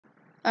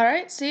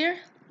Alright, Seer,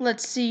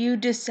 let's see you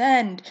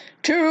descend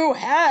to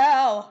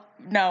hell!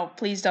 No,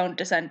 please don't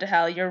descend to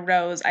hell. You're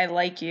Rose. I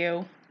like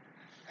you.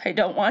 I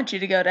don't want you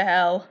to go to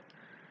hell.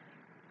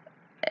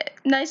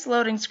 Nice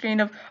loading screen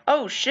of,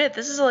 oh shit,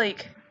 this is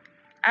like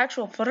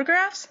actual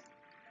photographs?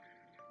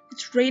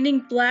 It's raining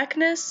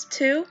blackness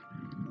too?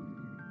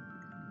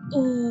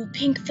 Ooh,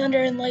 pink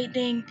thunder and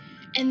lightning,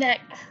 and that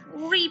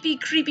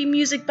creepy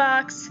music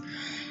box.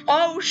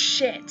 Oh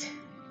shit.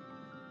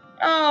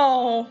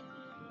 Oh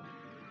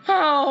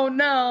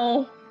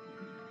no.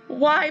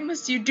 Why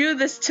must you do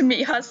this to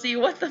me, hussy?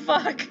 What the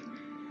fuck?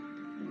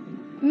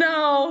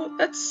 No,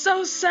 that's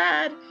so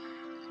sad.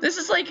 This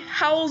is like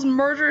Howl's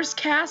murderous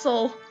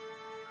castle.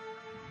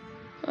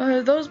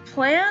 Are those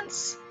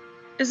plants?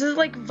 Is it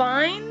like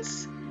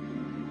vines?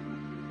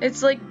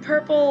 It's like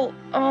purple.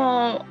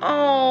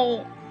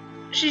 Oh.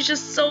 She's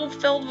just so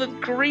filled with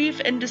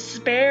grief and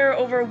despair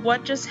over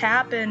what just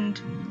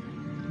happened.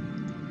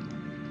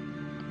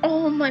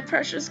 Oh, my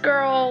precious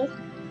girl.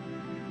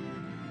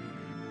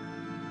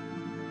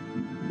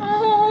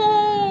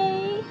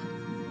 Oh.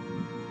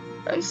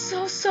 I'm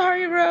so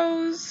sorry,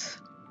 Rose.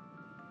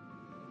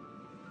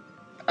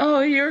 Oh,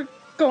 you're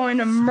going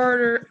to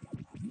murder.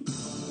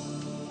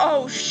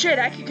 Oh shit,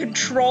 I can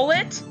control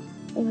it?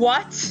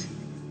 What?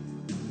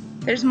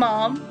 There's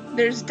mom,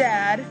 there's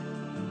dad.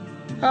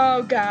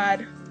 Oh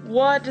god,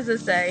 what does it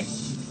say?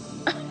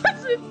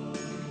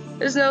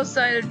 There's no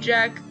sign of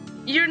Jack.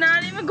 You're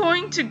not even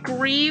going to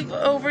grieve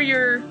over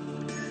your...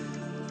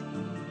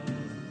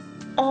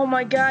 Oh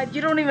my god,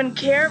 you don't even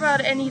care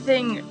about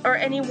anything or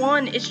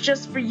anyone. It's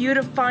just for you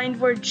to find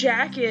where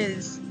Jack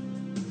is.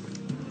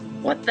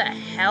 What the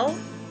hell?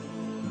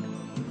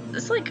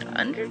 It's like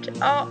under...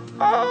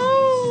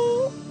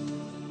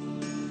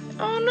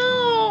 Oh no!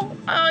 Oh,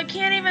 I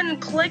can't even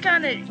click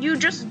on it. You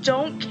just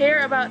don't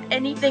care about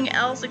anything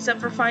else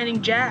except for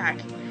finding Jack.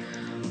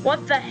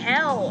 What the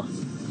hell?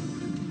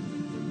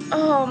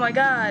 Oh my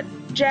god,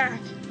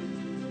 Jack.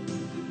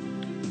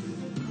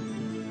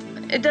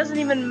 It doesn't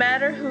even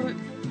matter who...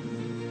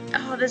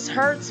 Oh, this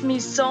hurts me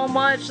so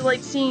much,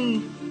 like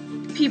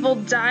seeing people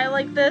die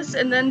like this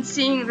and then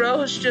seeing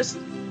Rose just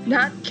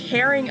not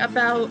caring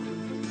about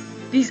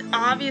these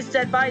obvious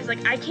dead bodies.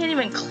 Like, I can't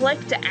even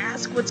click to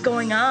ask what's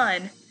going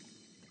on.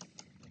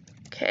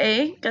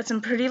 Okay, got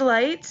some pretty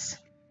lights.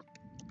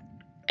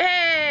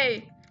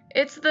 Hey!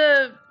 It's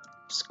the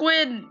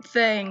squid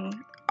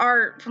thing,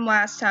 art from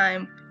last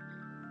time.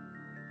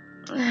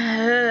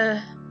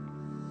 The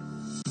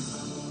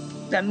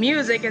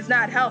music is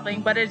not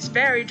helping, but it's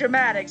very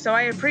dramatic, so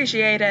I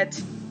appreciate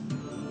it.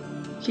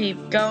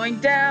 Keep going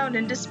down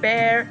in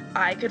despair.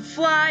 I could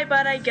fly,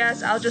 but I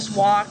guess I'll just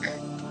walk.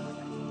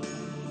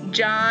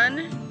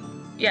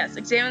 John, yes,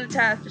 examine the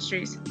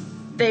tapestries.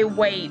 They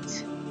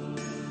wait.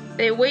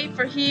 They wait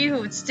for he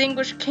who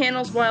extinguished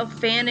candles while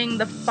fanning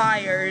the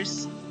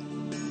fires.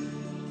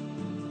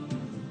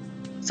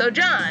 So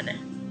John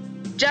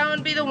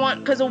would be the one,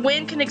 because a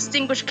wind can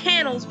extinguish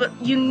candles, but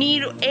you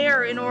need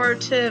air in order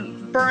to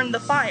burn the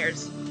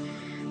fires.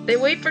 They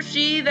wait for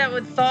she that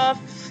would thaw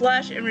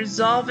flesh and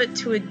resolve it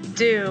to a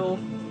dew.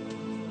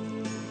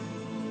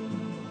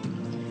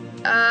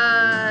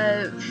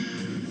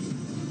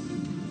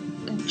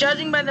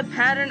 Judging by the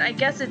pattern, I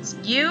guess it's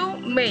you?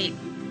 Wait.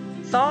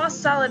 Thaw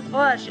solid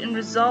flesh and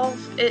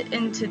resolve it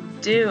into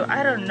dew.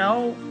 I don't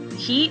know.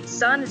 Heat?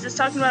 Sun? Is this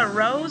talking about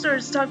Rose or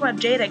is this talking about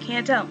Jade? I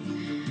can't tell.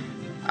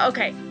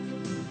 Okay.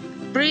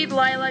 Breathe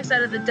lilacs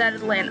out of the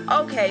dead land.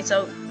 Okay,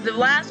 so the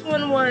last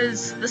one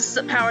was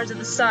the powers of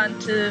the sun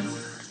to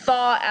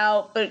thaw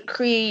out but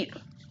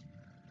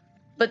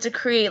to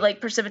create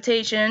like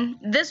precipitation.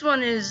 This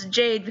one is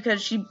Jade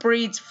because she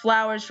breeds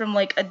flowers from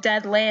like a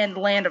dead land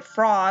of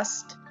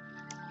frost.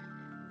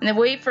 And they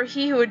wait for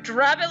he who would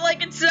drop it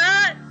like it's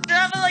hot!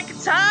 Drop it like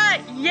it's hot!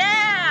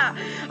 Yeah!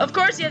 Of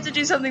course you have to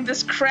do something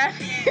this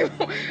crappy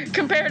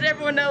compared to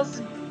everyone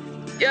else.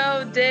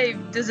 Yo,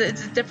 Dave, is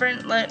it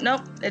different?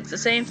 Nope, it's the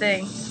same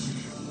thing.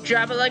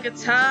 Drop it like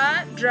it's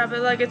hot, drop it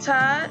like it's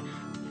hot.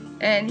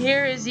 And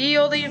here is ye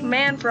olde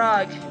man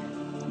frog.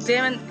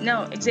 Examine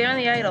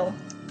the idol.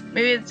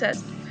 Maybe it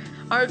says,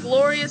 our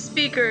glorious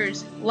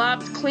speakers,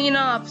 lopped clean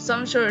off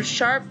some sort of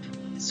sharp,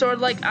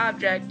 sword-like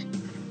object.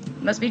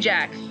 Must be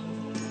Jack.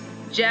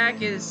 Jack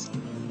he's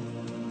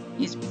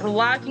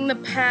blocking the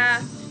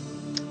path.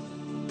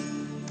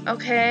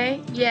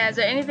 Okay, yeah, is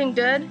there anything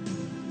good?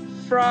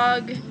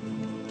 Frogs.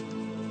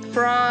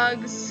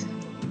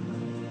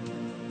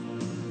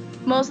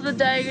 Most of the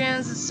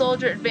diagrams is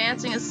soldier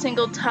advancing a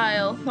single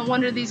tile. No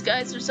wonder these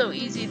guys are so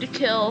easy to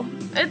kill.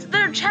 It's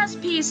their chess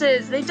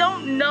pieces. They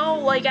don't know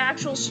like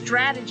actual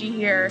strategy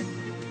here.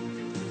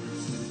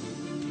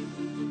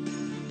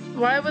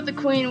 Why would the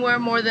queen wear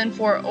more than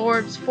 4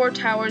 orbs, 4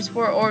 towers,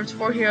 4 orbs,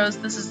 4 heroes?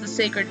 This is the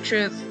sacred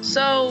truth.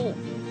 So,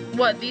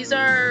 what? These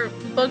are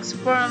books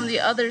from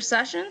the other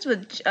sessions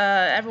with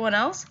everyone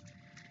else?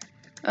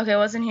 Okay,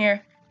 what's in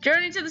here?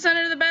 Journey to the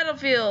center of the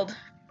battlefield.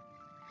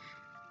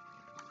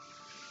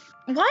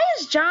 Why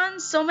is John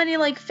so many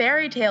like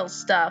fairy tale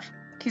stuff?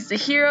 He's the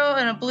hero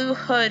in a blue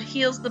hood,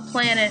 heals the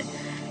planet.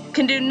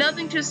 can do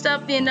nothing to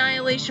stop the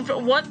annihilation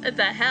from— what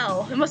the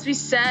hell? It must be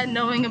sad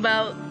knowing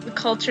about the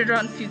culture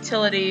on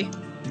futility.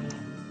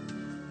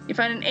 You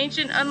find an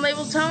ancient,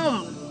 unlabeled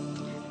tome.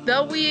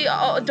 Though we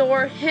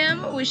adore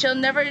him, we shall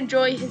never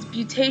enjoy his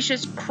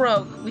beauteous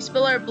croak. We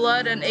spill our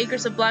blood on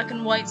acres of black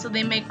and white so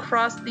they may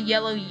cross the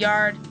yellow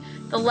yard.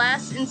 The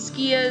last in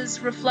Skia's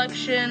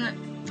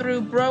reflection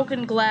through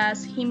broken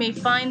glass, he may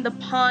find the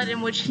pond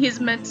in which he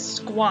is meant to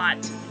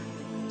squat.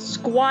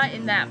 Squat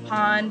in that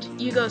pond.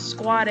 You go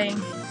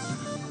squatting.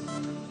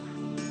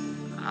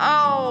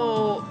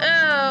 Oh,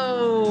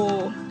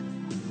 oh.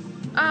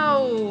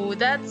 Oh,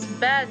 that's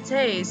bad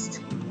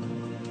taste.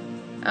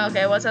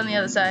 Okay, what's on the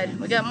other side?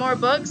 We got more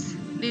books.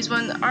 These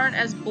ones aren't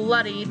as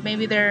bloodied.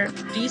 Maybe they're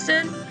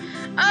decent.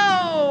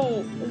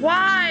 Oh,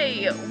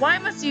 why? Why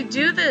must you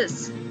do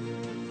this?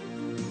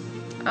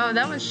 Oh,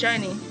 that one's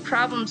shiny.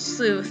 Problem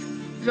sleuth.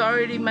 We've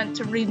already meant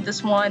to read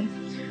this one.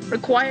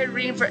 Required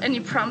reading for any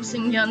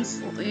promising young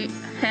sleuth.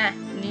 Heh,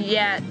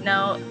 yeah,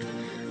 no.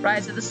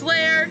 Rise of the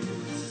Slayer.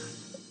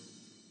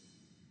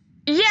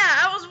 Yeah,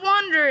 I was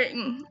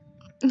wondering.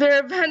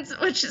 Their events,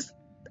 which is...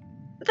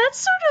 That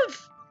sort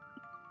of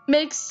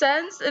makes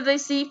sense. If they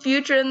see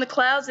future in the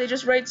clouds, they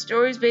just write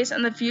stories based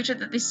on the future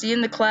that they see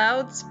in the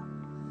clouds.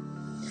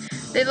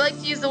 They like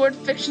to use the word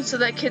fiction so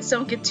that kids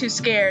don't get too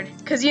scared.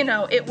 Because, you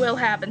know, it will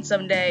happen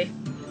someday.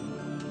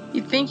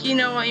 You think you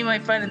know what you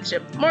might find in the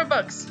ship. More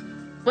books.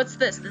 What's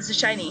this? This is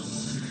shiny.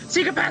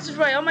 Secret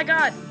passageway. Oh my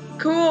god.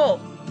 Cool.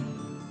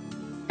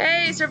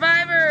 Hey,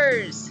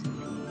 survivors.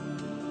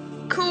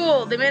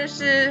 Cool. They managed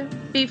to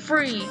be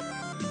free.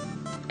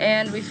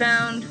 And we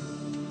found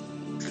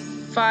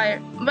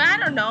fire. But I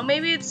don't know.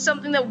 Maybe it's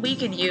something that we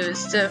could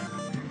use to...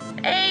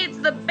 Hey, it's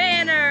the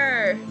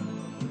banner.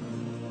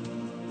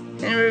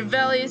 And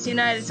rebellious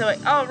united. So,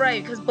 oh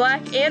right, because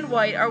black and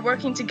white are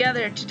working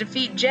together to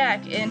defeat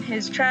Jack in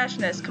his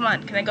trashness. Come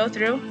on, can I go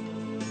through?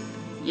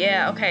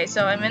 Yeah, okay,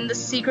 so I'm in the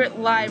secret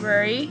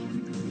library.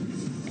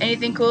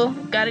 Anything cool?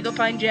 Gotta go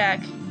find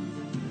Jack.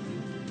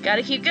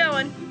 Gotta keep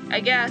going, I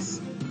guess.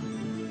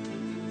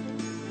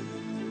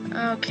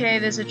 Okay,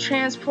 there's a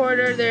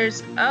transporter.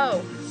 There's,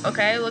 oh,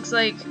 okay, looks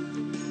like,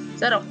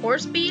 is that a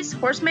horse beast?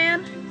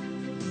 Horseman?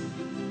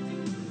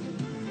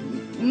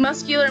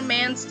 Muscular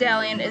man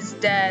stallion is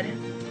dead.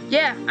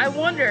 Yeah, I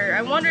wonder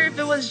if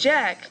it was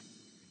Jack.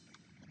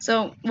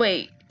 So,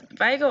 wait,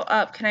 if I go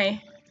up, can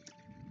I?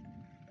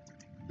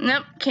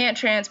 Nope, can't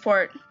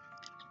transport.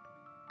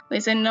 At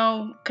least I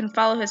know can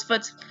follow his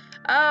foot.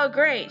 Oh,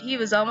 great, he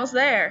was almost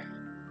there.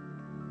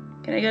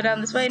 Can I go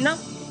down this way? Nope.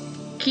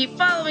 Keep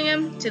following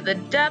him to the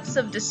depths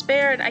of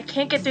despair, and I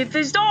can't get through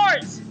these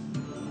doors.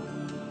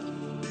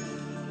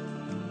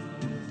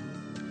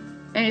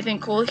 Anything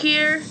cool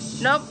here?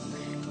 Nope.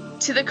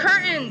 To the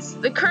curtains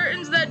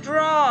that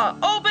draw.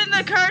 Open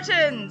the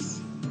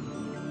curtains.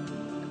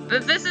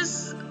 This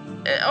is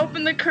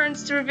open the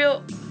curtains to reveal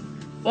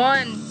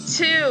 1,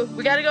 2.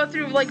 We gotta go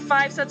through like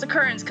 5 sets of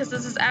curtains because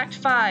this is Act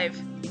 5.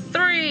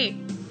 3,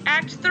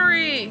 Act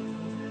 3.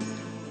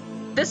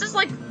 This is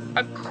like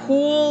a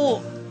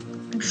cool,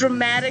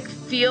 dramatic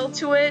feel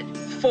to it.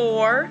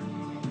 4.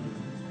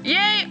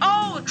 Yay!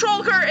 Oh,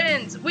 troll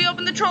curtains. We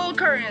opened the troll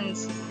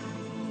curtains.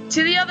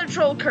 To the other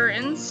troll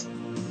curtains.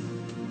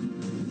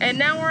 And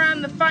now we're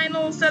on the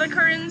final set of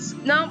curtains.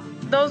 Nope,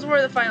 those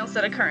were the final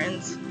set of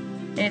curtains.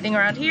 Anything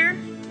around here?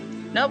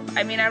 Nope,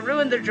 I mean I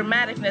ruined the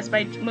dramaticness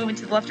by moving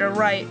to the left or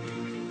right.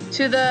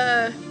 To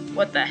the...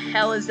 what the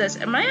hell is this?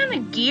 Am I on a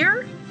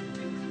gear?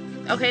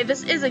 Okay,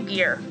 this is a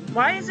gear.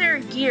 Why is there a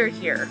gear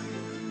here?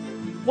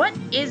 What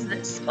is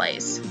this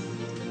place?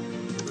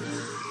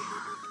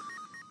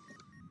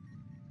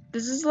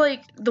 This is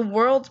like the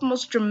world's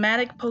most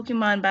dramatic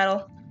Pokemon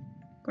battle.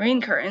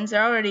 Green curtains,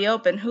 they're already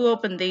open. Who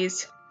opened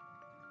these?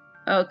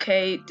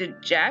 Okay,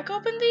 did Jack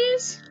open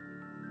these?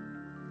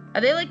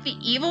 Are they like the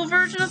evil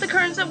version of the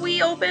curtains that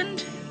we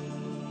opened?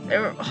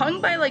 They're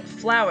hung by like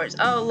flowers.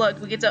 Oh look,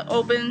 we get to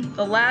open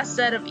the last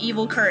set of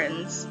evil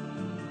curtains.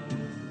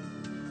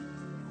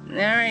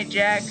 Alright,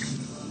 Jack.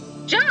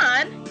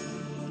 John?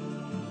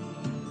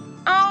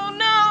 Oh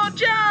no,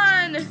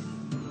 John!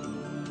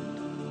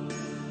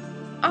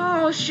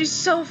 Oh, she's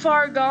so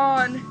far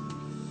gone.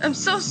 I'm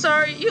so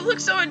sorry. You look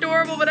so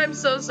adorable, but I'm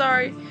so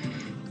sorry.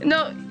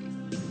 No,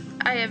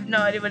 I have no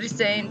idea what he's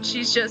saying.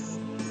 She's just...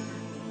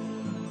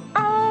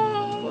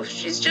 oh,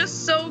 she's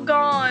just so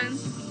gone.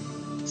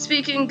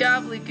 Speaking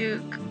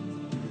gobbledygook.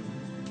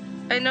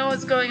 I know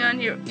what's going on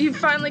here. You've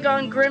finally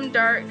gone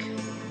grimdark.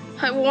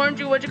 I warned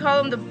you, what'd you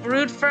call them? The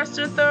brood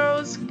fruster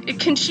throws?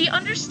 Can she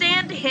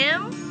understand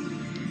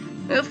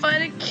him? We'll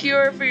find a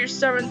cure for your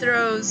stubborn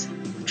throws.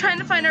 I'm trying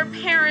to find our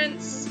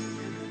parents.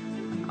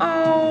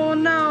 Oh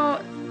no.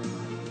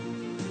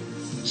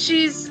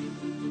 She's...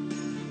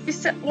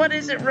 what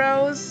is it,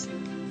 Rose?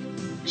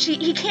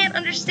 He can't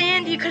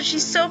understand you because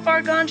she's so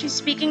far gone. She's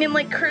speaking in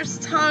like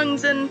cursed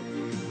tongues and...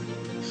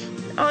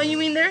 oh, you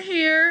mean they're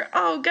here?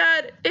 Oh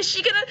god, is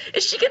she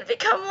gonna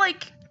become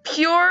like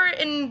pure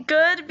and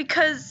good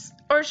because,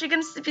 or is she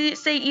gonna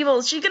say evil?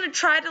 Is she gonna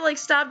try to like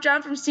stop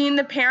John from seeing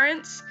the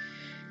parents?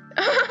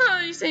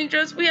 You're saying,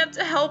 Jones, we have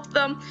to help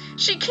them.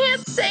 She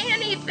can't say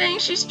anything.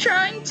 She's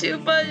trying to,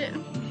 but...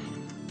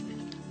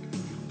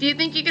 Do you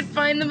think you could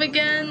find them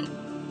again?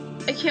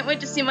 I can't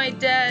wait to see my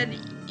dad.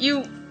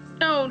 You...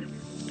 No.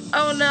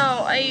 Oh,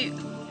 no.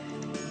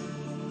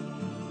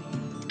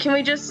 Can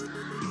we just...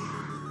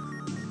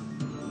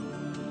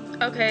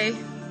 Okay.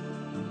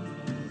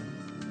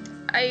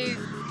 I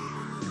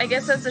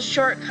guess that's a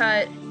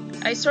shortcut.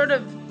 I sort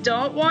of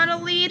don't want to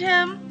lead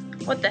him.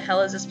 What the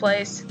hell is this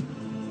place?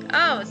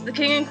 Oh, it's the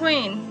king and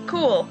queen.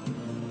 Cool.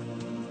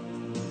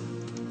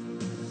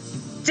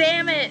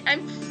 Damn it!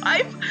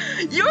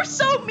 You're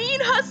so mean,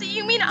 Hussy!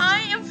 You mean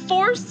I am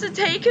forced to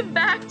take him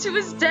back to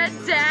his dead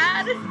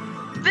dad?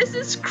 This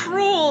is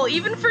cruel,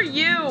 even for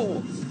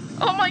you.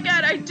 Oh my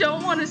god, I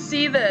don't want to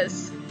see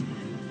this.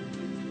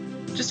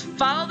 Just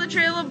follow the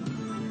trail of...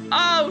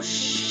 Oh,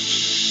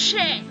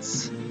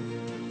 shit!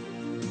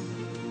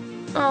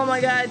 Oh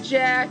my god,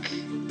 Jack.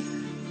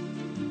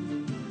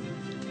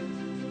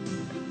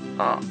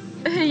 Oh,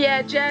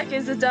 yeah, Jack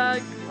is a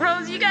dog.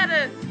 Rose, you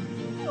gotta...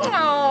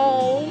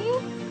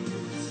 Oh,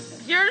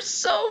 you're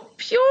so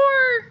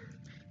pure.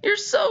 You're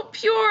so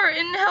pure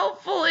and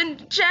helpful,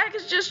 and Jack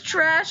is just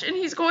trash, and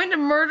he's going to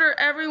murder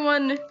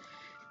everyone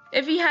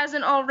if he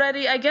hasn't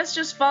already. I guess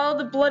just follow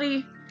the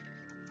bloody...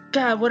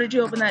 God, what did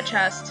you open that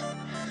chest?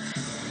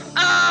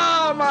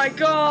 Oh my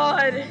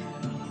god.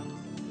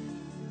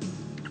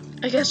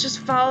 I guess just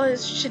follow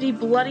his shitty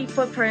bloody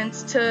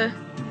footprints to...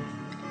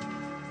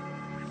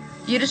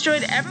 You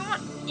destroyed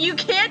everyone? You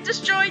can't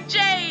destroy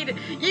Jade!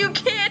 You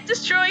can't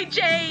destroy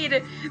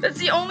Jade! That's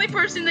the only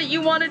person that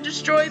you want to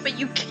destroy, but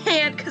you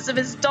can't because of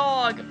his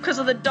dog. Because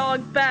of the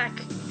dog back.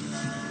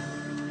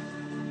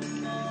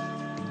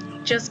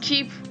 Just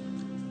keep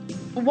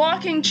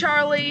walking,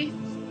 Charlie.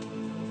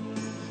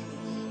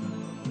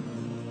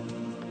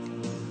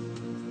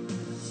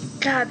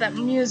 God, that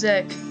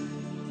music.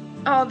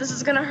 Oh, this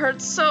is gonna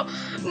hurt so...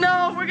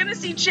 No, we're gonna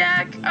see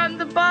Jack on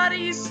the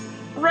bodies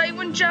right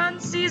when John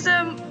sees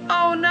him.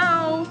 Oh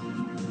no.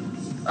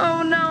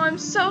 Oh no, I'm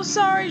so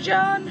sorry,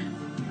 John.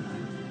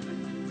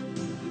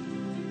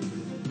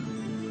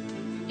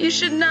 You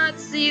should not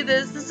see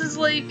this. This is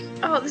like...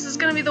 Oh, this is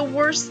gonna be the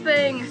worst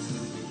thing.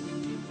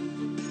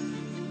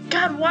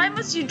 God, why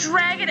must you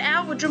drag it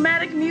out with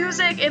dramatic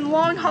music in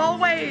long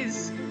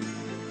hallways?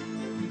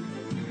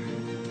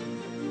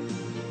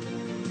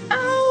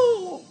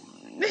 Oh!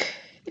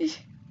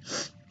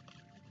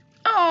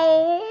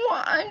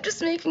 Oh, I'm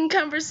just making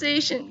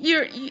conversation.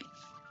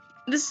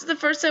 This is the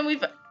first time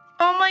we've...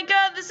 Oh my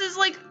god, this is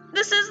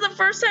the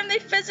first time they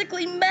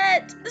physically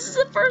met. This is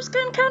the first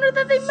encounter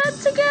that they met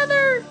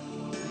together.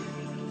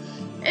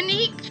 And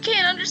he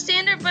can't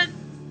understand her, but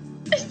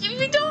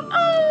we don't...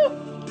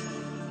 Oh!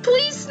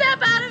 Please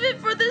snap out of it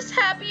for this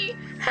happy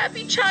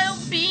child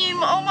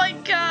beam. Oh my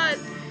god.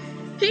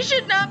 He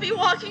should not be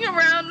walking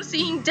around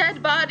seeing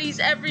dead bodies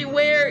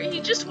everywhere.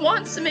 He just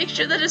wants to make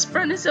sure that his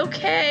friend is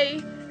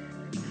okay.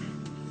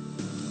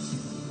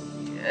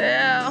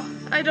 Yeah,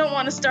 I don't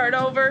want to start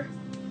over.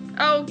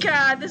 Oh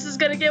god, this is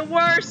gonna get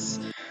worse.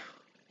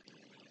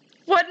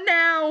 What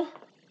now?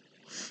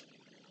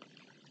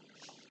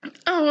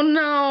 Oh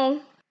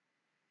no.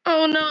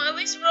 Oh no, at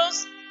least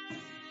Rose...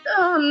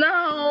 Oh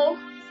no.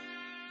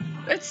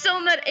 It's still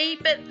in that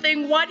 8-bit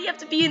thing. Why do you have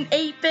to be an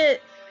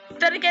 8-bit?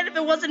 Then again, if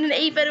it wasn't an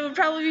 8-bit, it would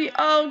probably be...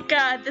 Oh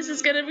god, this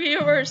is gonna be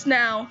worse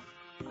now.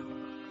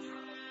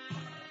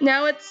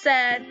 Now it's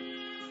sad.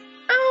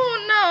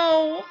 Oh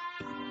no.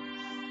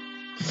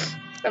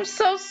 I'm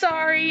so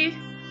sorry.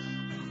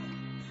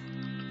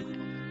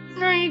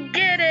 No, you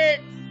get it.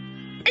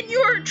 And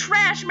you're a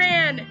trash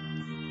man.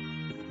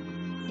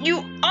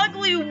 You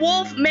ugly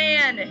wolf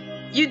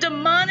man. You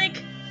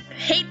demonic,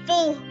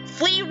 hateful,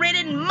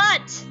 flea-ridden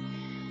mutt.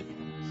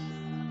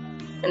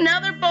 And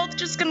now they're both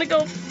just gonna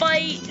go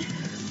fight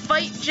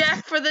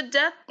Jack for the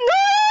death. No!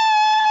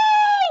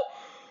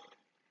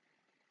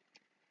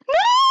 No!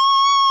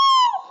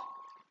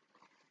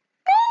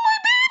 Oh, my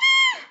baby!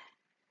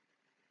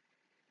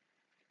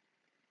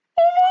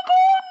 Oh my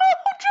god, no,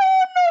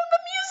 John, no, the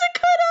music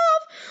cut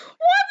off!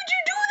 Why would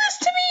you do this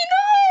to me?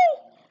 No!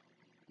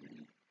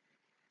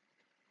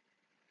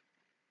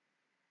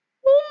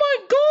 Oh my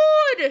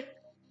god!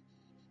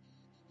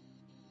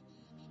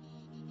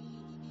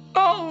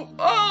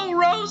 Oh,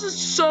 Rose is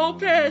so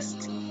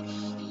pissed.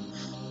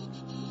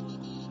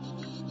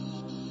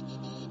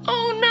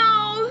 Oh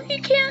no, he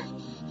can't.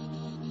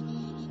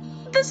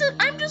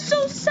 I'm just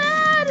so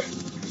sad.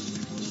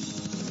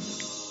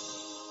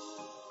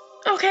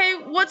 Okay,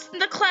 what's in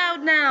the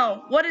cloud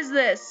now? What is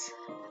this?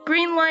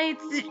 Green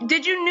lights.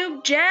 Did you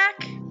nuke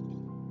Jack?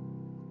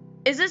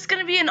 Is this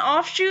gonna be an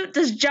offshoot?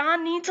 Does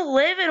John need to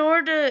live in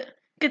order to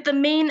get the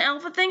main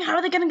alpha thing? How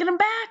are they gonna get him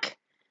back?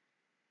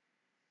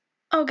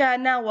 Oh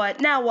god, now what?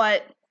 Now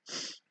what?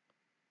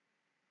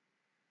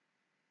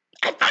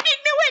 I fucking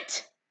knew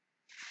it!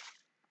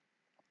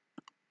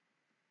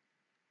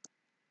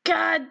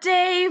 God,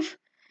 Dave.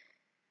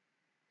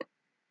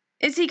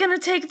 Is he gonna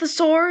take the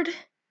sword?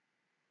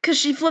 Because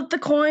she flipped the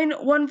coin.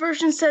 One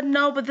version said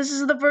no, but this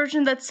is the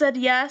version that said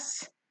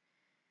yes.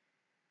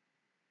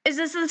 Is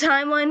this the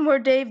timeline where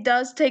Dave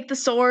does take the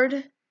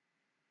sword?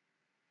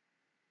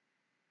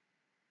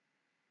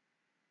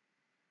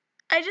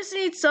 I just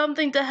need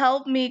something to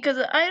help me, because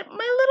my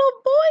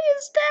little boy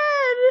is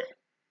dead.